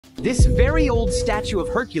This very old statue of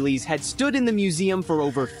Hercules had stood in the museum for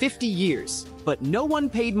over 50 years, but no one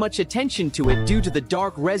paid much attention to it due to the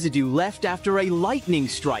dark residue left after a lightning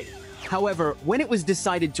strike. However, when it was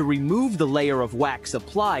decided to remove the layer of wax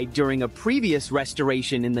applied during a previous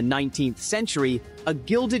restoration in the 19th century, a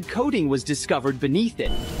gilded coating was discovered beneath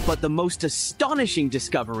it. But the most astonishing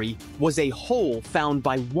discovery was a hole found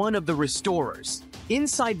by one of the restorers.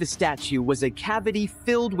 Inside the statue was a cavity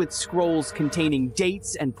filled with scrolls containing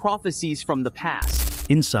dates and prophecies from the past.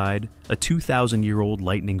 Inside, a 2,000-year-old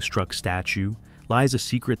lightning-struck statue lies a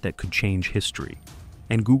secret that could change history,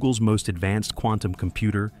 and Google's most advanced quantum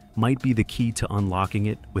computer might be the key to unlocking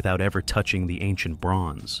it without ever touching the ancient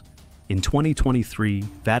bronze. In 2023,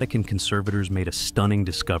 Vatican conservators made a stunning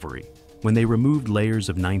discovery. When they removed layers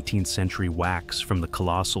of 19th century wax from the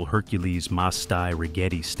colossal Hercules Mastai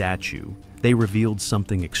Righetti statue, they revealed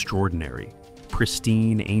something extraordinary: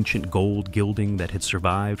 pristine, ancient gold gilding that had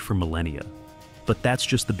survived for millennia. But that's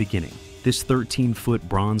just the beginning. This 13-foot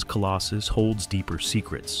bronze colossus holds deeper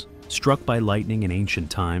secrets. Struck by lightning in ancient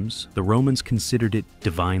times, the Romans considered it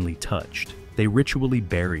divinely touched. They ritually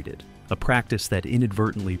buried it, a practice that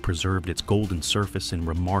inadvertently preserved its golden surface in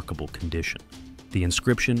remarkable condition. The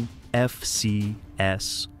inscription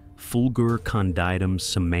FCS, Fulgur Conditum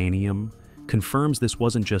Semanium, confirms this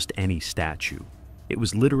wasn't just any statue. It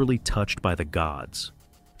was literally touched by the gods.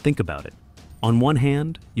 Think about it. On one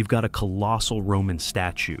hand, you've got a colossal Roman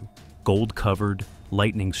statue, gold-covered,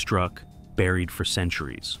 lightning-struck, buried for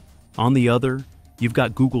centuries. On the other, you've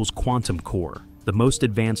got Google's quantum core, the most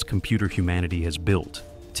advanced computer humanity has built.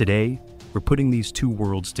 Today, we're putting these two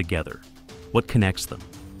worlds together. What connects them?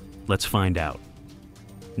 Let's find out.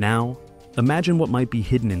 Now, imagine what might be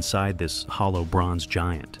hidden inside this hollow bronze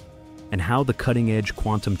giant, and how the cutting-edge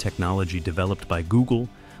quantum technology developed by Google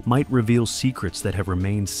might reveal secrets that have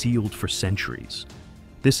remained sealed for centuries.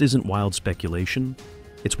 This isn't wild speculation,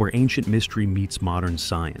 it's where ancient mystery meets modern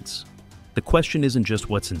science. The question isn't just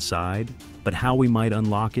what's inside, but how we might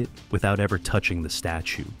unlock it without ever touching the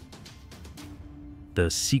statue. The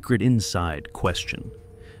secret inside question.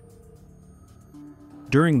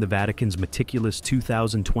 During the Vatican's meticulous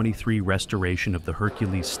 2023 restoration of the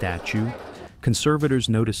Hercules statue, conservators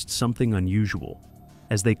noticed something unusual.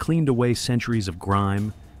 As they cleaned away centuries of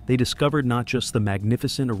grime, they discovered not just the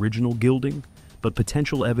magnificent original gilding, but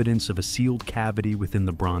potential evidence of a sealed cavity within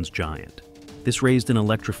the bronze giant. This raised an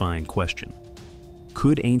electrifying question.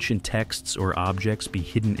 Could ancient texts or objects be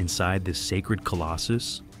hidden inside this sacred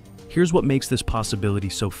colossus? Here's what makes this possibility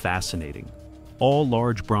so fascinating. All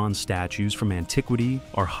large bronze statues from antiquity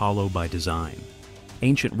are hollow by design.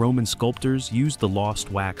 Ancient Roman sculptors used the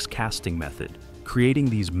lost wax casting method, creating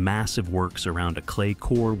these massive works around a clay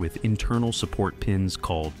core with internal support pins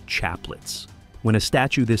called chaplets. When a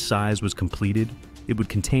statue this size was completed, it would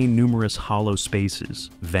contain numerous hollow spaces,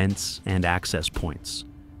 vents, and access points.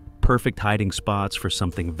 Perfect hiding spots for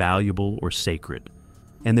something valuable or sacred.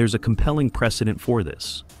 And there's a compelling precedent for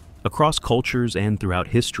this. Across cultures and throughout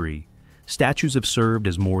history, statues have served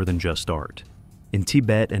as more than just art. In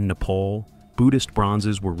Tibet and Nepal, Buddhist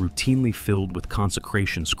bronzes were routinely filled with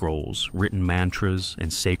consecration scrolls, written mantras,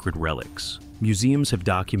 and sacred relics. Museums have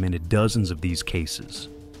documented dozens of these cases.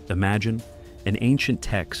 Imagine an ancient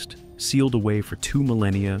text sealed away for 2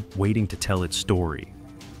 millennia, waiting to tell its story.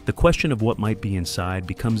 The question of what might be inside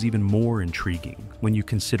becomes even more intriguing when you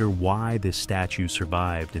consider why this statue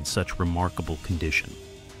survived in such remarkable condition.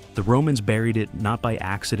 The Romans buried it not by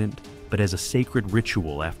accident, but as a sacred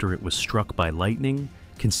ritual after it was struck by lightning,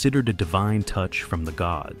 considered a divine touch from the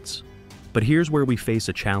gods. But here's where we face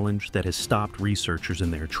a challenge that has stopped researchers in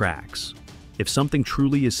their tracks. If something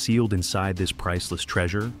truly is sealed inside this priceless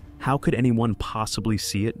treasure, how could anyone possibly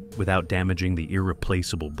see it without damaging the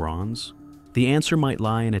irreplaceable bronze? The answer might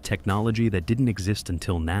lie in a technology that didn't exist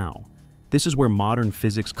until now. This is where modern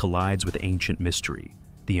physics collides with ancient mystery.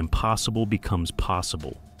 The impossible becomes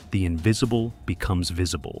possible. The invisible becomes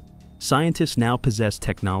visible. Scientists now possess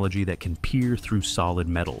technology that can peer through solid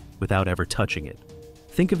metal without ever touching it.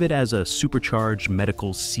 Think of it as a supercharged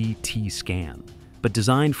medical CT scan, but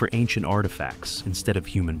designed for ancient artifacts instead of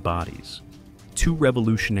human bodies. Two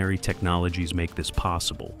revolutionary technologies make this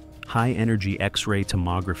possible: high-energy X-ray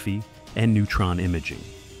tomography and neutron imaging.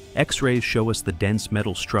 X-rays show us the dense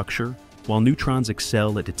metal structure, while neutrons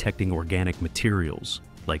excel at detecting organic materials,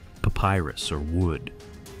 like papyrus or wood.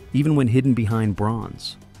 Even when hidden behind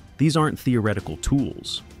bronze, these aren't theoretical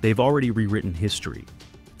tools. They've already rewritten history.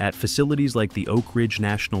 At facilities like the Oak Ridge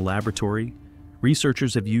National Laboratory,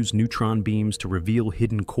 researchers have used neutron beams to reveal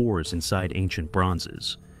hidden cores inside ancient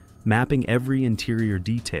bronzes, mapping every interior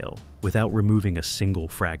detail without removing a single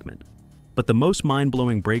fragment. But the most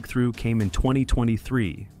mind-blowing breakthrough came in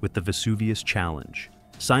 2023 with the Vesuvius Challenge.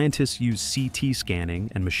 Scientists used CT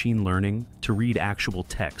scanning and machine learning to read actual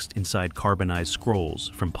text inside carbonized scrolls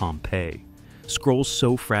from Pompeii. Scrolls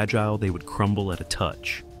so fragile they would crumble at a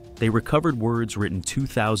touch. They recovered words written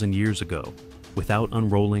 2,000 years ago without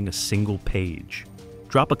unrolling a single page.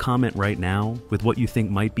 Drop a comment right now with what you think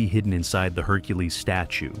might be hidden inside the Hercules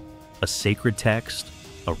statue. A sacred text?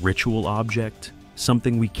 A ritual object?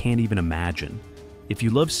 Something we can't even imagine. If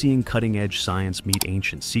you love seeing cutting-edge science meet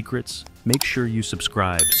ancient secrets, make sure you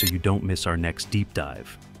subscribe so you don't miss our next deep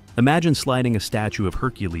dive. Imagine sliding a statue of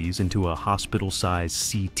Hercules into a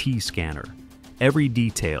hospital-sized CT scanner. Every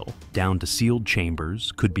detail, down to sealed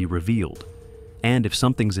chambers, could be revealed. And if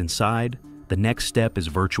something's inside, the next step is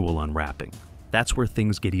virtual unwrapping. That's where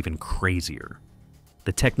things get even crazier.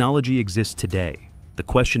 The technology exists today. The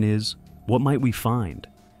question is, what might we find?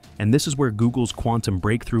 And this is where Google's quantum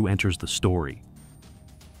breakthrough enters the story.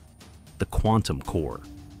 The quantum core.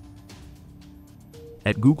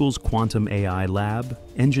 At Google's Quantum AI Lab,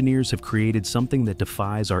 engineers have created something that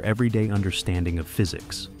defies our everyday understanding of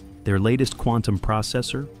physics. Their latest quantum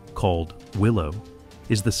processor, called Willow,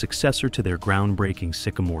 is the successor to their groundbreaking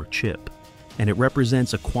Sycamore chip, and it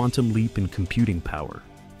represents a quantum leap in computing power.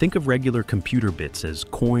 Think of regular computer bits as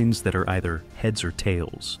coins that are either heads or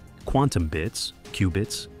tails. Quantum bits,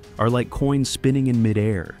 qubits, are like coins spinning in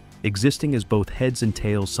midair, existing as both heads and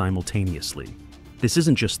tails simultaneously. This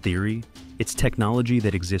isn't just theory, it's technology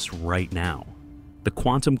that exists right now. The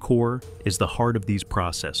quantum core is the heart of these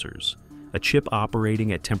processors, a chip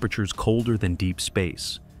operating at temperatures colder than deep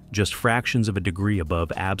space, just fractions of a degree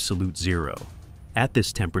above absolute zero. At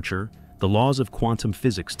this temperature, the laws of quantum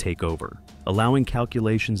physics take over, allowing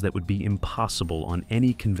calculations that would be impossible on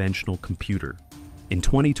any conventional computer. In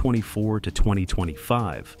 2024 to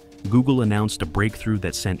 2025, Google announced a breakthrough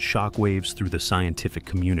that sent shockwaves through the scientific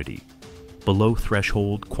community: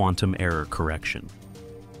 below-threshold quantum error correction.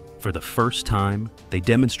 For the first time, they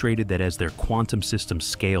demonstrated that as their quantum system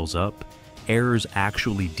scales up, errors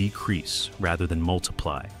actually decrease rather than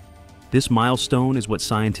multiply. This milestone is what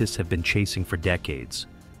scientists have been chasing for decades,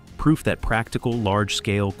 proof that practical,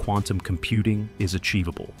 large-scale quantum computing is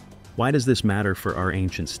achievable. Why does this matter for our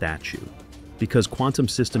ancient statue? Because quantum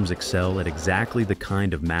systems excel at exactly the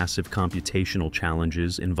kind of massive computational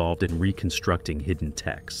challenges involved in reconstructing hidden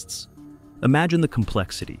texts. Imagine the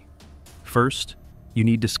complexity. First, you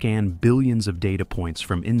need to scan billions of data points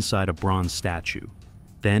from inside a bronze statue.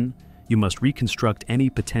 Then, you must reconstruct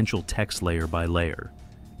any potential text layer by layer,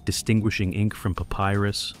 distinguishing ink from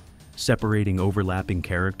papyrus, separating overlapping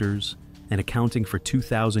characters, and accounting for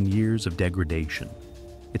 2,000 years of degradation.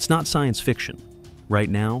 It's not science fiction. Right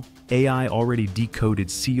now, AI already decoded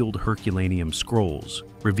sealed Herculaneum scrolls,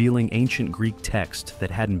 revealing ancient Greek text that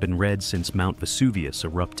hadn't been read since Mount Vesuvius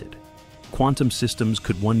erupted. Quantum systems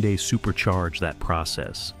could one day supercharge that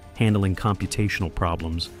process, handling computational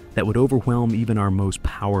problems that would overwhelm even our most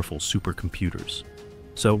powerful supercomputers.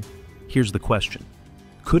 So, here's the question.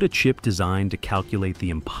 Could a chip designed to calculate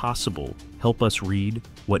the impossible help us read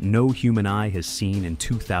what no human eye has seen in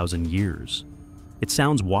 2,000 years? It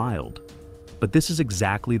sounds wild, but this is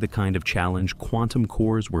exactly the kind of challenge quantum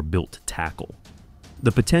cores were built to tackle.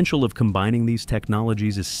 The potential of combining these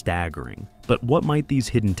technologies is staggering, but what might these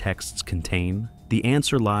hidden texts contain? The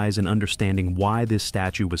answer lies in understanding why this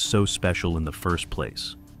statue was so special in the first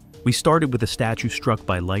place. We started with a statue struck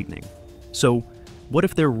by lightning. So, what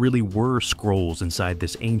if there really were scrolls inside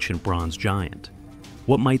this ancient bronze giant?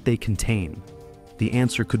 What might they contain? The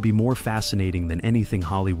answer could be more fascinating than anything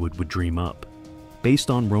Hollywood would dream up.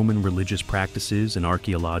 Based on Roman religious practices and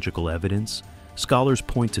archaeological evidence, scholars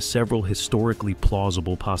point to several historically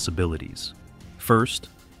plausible possibilities. First,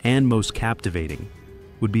 and most captivating,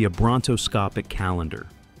 would be a brontoscopic calendar.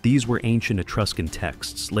 These were ancient Etruscan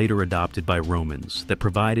texts, later adopted by Romans, that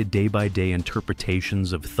provided day-by-day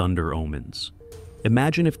interpretations of thunder omens.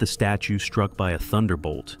 Imagine if the statue struck by a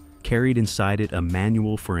thunderbolt carried inside it a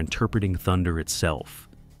manual for interpreting thunder itself.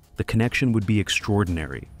 The connection would be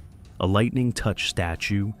extraordinary. A lightning-touch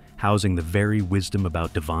statue housing the very wisdom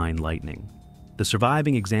about divine lightning. The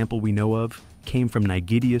surviving example we know of came from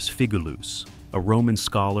Nigidius Figulus, a Roman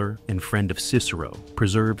scholar and friend of Cicero,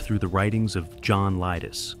 preserved through the writings of John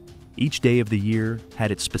Litus. Each day of the year had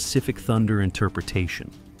its specific thunder interpretation,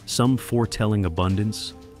 some foretelling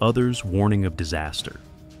abundance, others warning of disaster.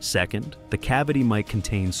 Second, the cavity might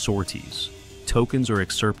contain sortes, tokens or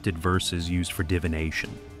excerpted verses used for divination.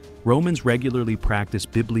 Romans regularly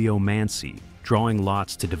practiced bibliomancy, drawing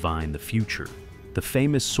lots to divine the future. The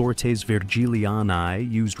famous Sortes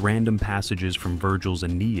Virgilianae used random passages from Virgil's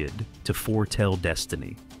Aeneid to foretell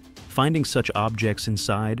destiny. Finding such objects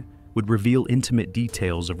inside would reveal intimate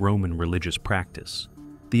details of Roman religious practice.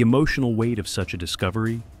 The emotional weight of such a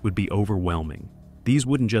discovery would be overwhelming. These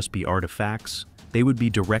wouldn't just be artifacts, they would be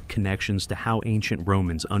direct connections to how ancient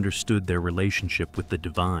Romans understood their relationship with the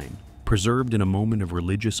divine, preserved in a moment of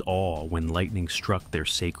religious awe when lightning struck their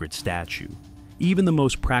sacred statue. Even the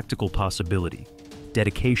most practical possibility,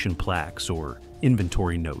 dedication plaques or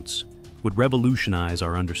inventory notes, would revolutionize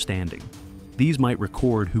our understanding. These might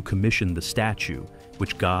record who commissioned the statue,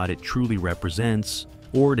 which god it truly represents,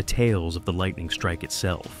 or details of the lightning strike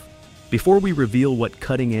itself. Before we reveal what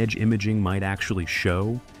cutting-edge imaging might actually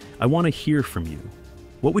show, I want to hear from you.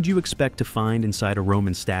 What would you expect to find inside a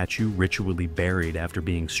Roman statue ritually buried after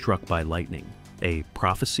being struck by lightning? A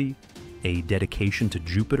prophecy? A dedication to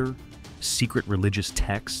Jupiter? Secret religious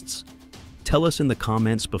texts? Tell us in the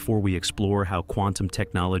comments before we explore how quantum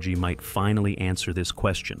technology might finally answer this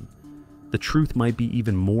question. The truth might be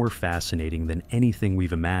even more fascinating than anything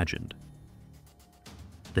we've imagined.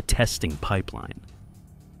 The testing pipeline.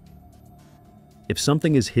 If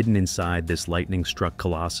something is hidden inside this lightning-struck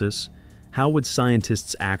colossus, how would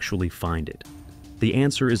scientists actually find it? The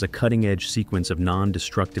answer is a cutting-edge sequence of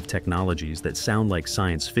non-destructive technologies that sound like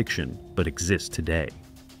science fiction, but exist today.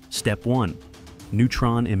 Step 1.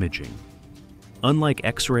 Neutron imaging. Unlike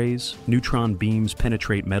X-rays, neutron beams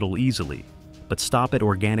penetrate metal easily, but stop at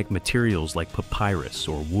organic materials like papyrus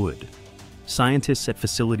or wood. Scientists at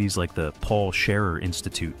facilities like the Paul Scherrer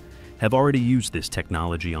Institute have already used this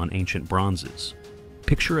technology on ancient bronzes.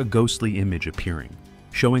 Picture a ghostly image appearing,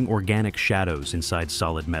 showing organic shadows inside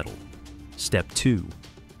solid metal. Step 2.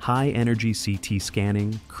 High-energy CT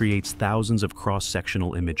scanning creates thousands of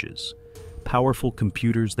cross-sectional images. Powerful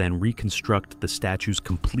computers then reconstruct the statue's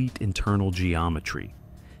complete internal geometry.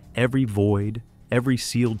 Every void, every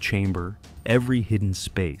sealed chamber, every hidden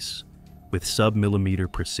space, with sub-millimeter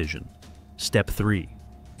precision. Step 3.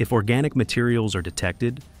 If organic materials are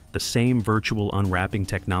detected, the same virtual unwrapping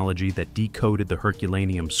technology that decoded the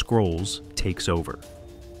Herculaneum scrolls takes over.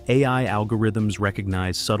 AI algorithms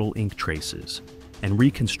recognize subtle ink traces and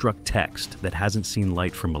reconstruct text that hasn't seen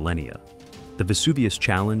light for millennia. The Vesuvius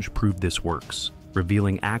Challenge proved this works,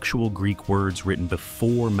 revealing actual Greek words written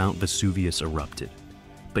before Mount Vesuvius erupted.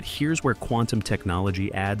 But here's where quantum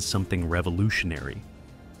technology adds something revolutionary: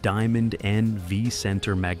 diamond N-V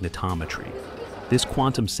center magnetometry. This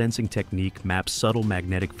quantum sensing technique maps subtle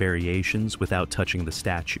magnetic variations without touching the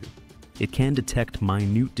statue. It can detect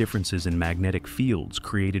minute differences in magnetic fields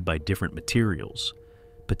created by different materials,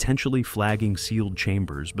 potentially flagging sealed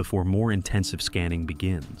chambers before more intensive scanning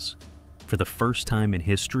begins. For the first time in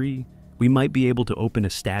history, we might be able to open a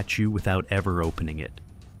statue without ever opening it.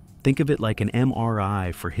 Think of it like an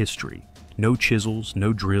MRI for history. No chisels,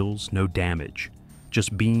 no drills, no damage.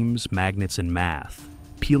 Just beams, magnets, and math,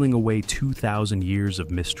 peeling away 2,000 years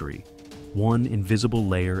of mystery, one invisible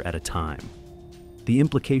layer at a time. The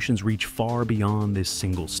implications reach far beyond this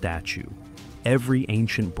single statue. Every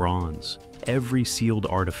ancient bronze, every sealed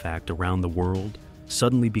artifact around the world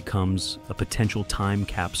suddenly becomes a potential time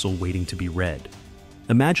capsule waiting to be read.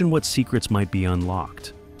 Imagine what secrets might be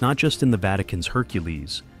unlocked, not just in the Vatican's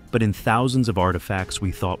Hercules, but in thousands of artifacts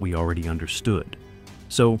we thought we already understood.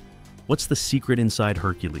 So, what's the secret inside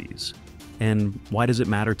Hercules? And why does it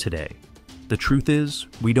matter today? The truth is,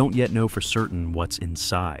 we don't yet know for certain what's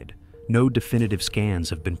inside. No definitive scans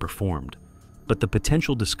have been performed. But the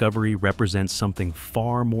potential discovery represents something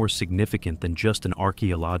far more significant than just an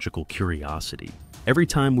archaeological curiosity. Every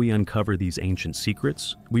time we uncover these ancient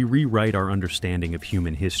secrets, we rewrite our understanding of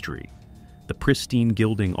human history. The pristine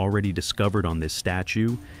gilding already discovered on this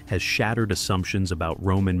statue has shattered assumptions about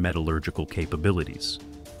Roman metallurgical capabilities.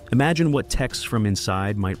 Imagine what texts from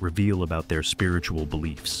inside might reveal about their spiritual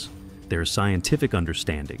beliefs, their scientific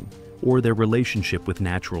understanding, or their relationship with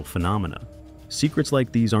natural phenomena. Secrets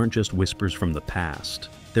like these aren't just whispers from the past.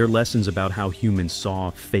 They're lessons about how humans saw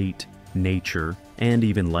fate, nature, and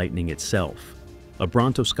even lightning itself. A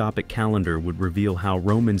brontoscopic calendar would reveal how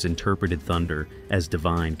Romans interpreted thunder as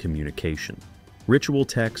divine communication. Ritual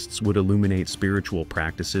texts would illuminate spiritual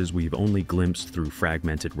practices we've only glimpsed through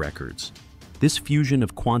fragmented records. This fusion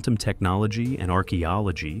of quantum technology and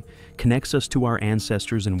archaeology connects us to our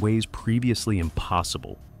ancestors in ways previously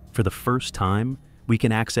impossible. For the first time, we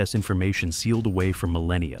can access information sealed away for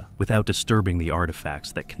millennia without disturbing the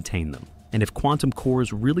artifacts that contain them. And if quantum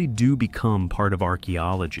cores really do become part of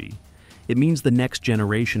archaeology, it means the next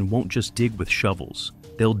generation won't just dig with shovels,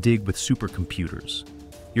 they'll dig with supercomputers.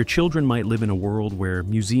 Your children might live in a world where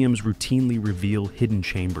museums routinely reveal hidden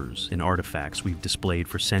chambers in artifacts we've displayed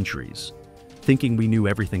for centuries, thinking we knew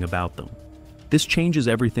everything about them. This changes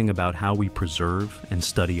everything about how we preserve and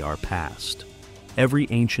study our past. Every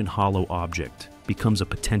ancient hollow object becomes a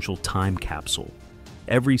potential time capsule.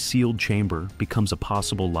 Every sealed chamber becomes a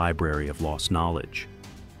possible library of lost knowledge.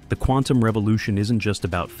 The quantum revolution isn't just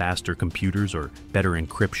about faster computers or better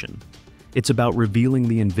encryption. It's about revealing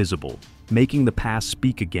the invisible, making the past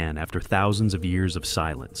speak again after thousands of years of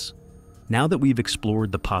silence. Now that we've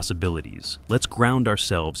explored the possibilities, let's ground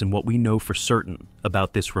ourselves in what we know for certain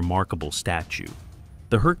about this remarkable statue.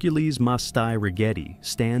 The Hercules Mastai Righetti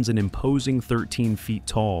stands an imposing 13 feet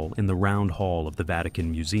tall in the round hall of the Vatican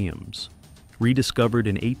museums. Rediscovered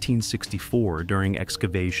in 1864 during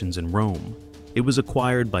excavations in Rome, it was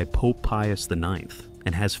acquired by Pope Pius IX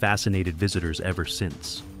and has fascinated visitors ever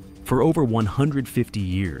since. For over 150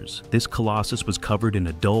 years, this colossus was covered in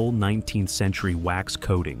a dull 19th century wax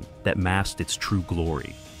coating that masked its true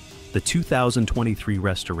glory. The 2023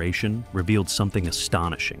 restoration revealed something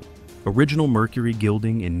astonishing. Original mercury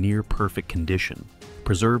gilding in near-perfect condition,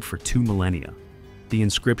 preserved for 2 millennia. The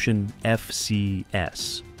inscription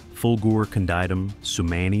FCS, Fulgor Conditum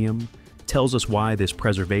Sumanium, tells us why this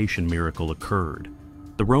preservation miracle occurred.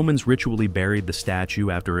 The Romans ritually buried the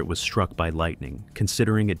statue after it was struck by lightning,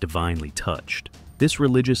 considering it divinely touched. This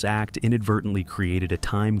religious act inadvertently created a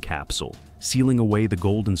time capsule, sealing away the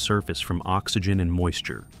golden surface from oxygen and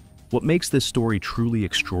moisture. What makes this story truly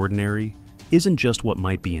extraordinary isn't just what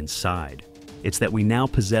might be inside. It's that we now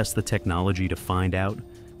possess the technology to find out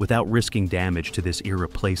without risking damage to this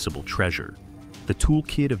irreplaceable treasure. The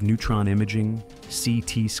toolkit of neutron imaging,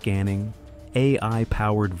 CT scanning,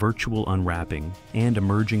 AI-powered virtual unwrapping, and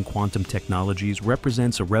emerging quantum technologies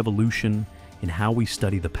represents a revolution in how we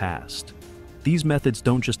study the past. These methods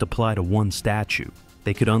don't just apply to one statue.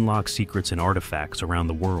 They could unlock secrets and artifacts around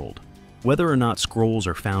the world. Whether or not scrolls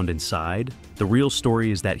are found inside, the real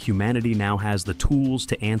story is that humanity now has the tools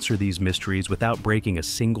to answer these mysteries without breaking a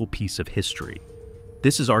single piece of history.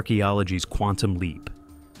 This is Archaeology's Quantum Leap.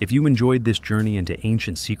 If you enjoyed this journey into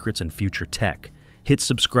ancient secrets and future tech, hit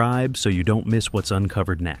subscribe so you don't miss what's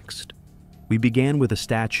uncovered next. We began with a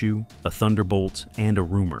statue, a thunderbolt, and a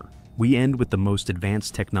rumor. We end with the most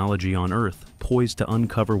advanced technology on Earth, poised to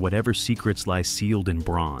uncover whatever secrets lie sealed in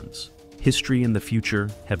bronze. History and the future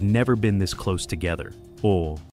have never been this close together. Oh.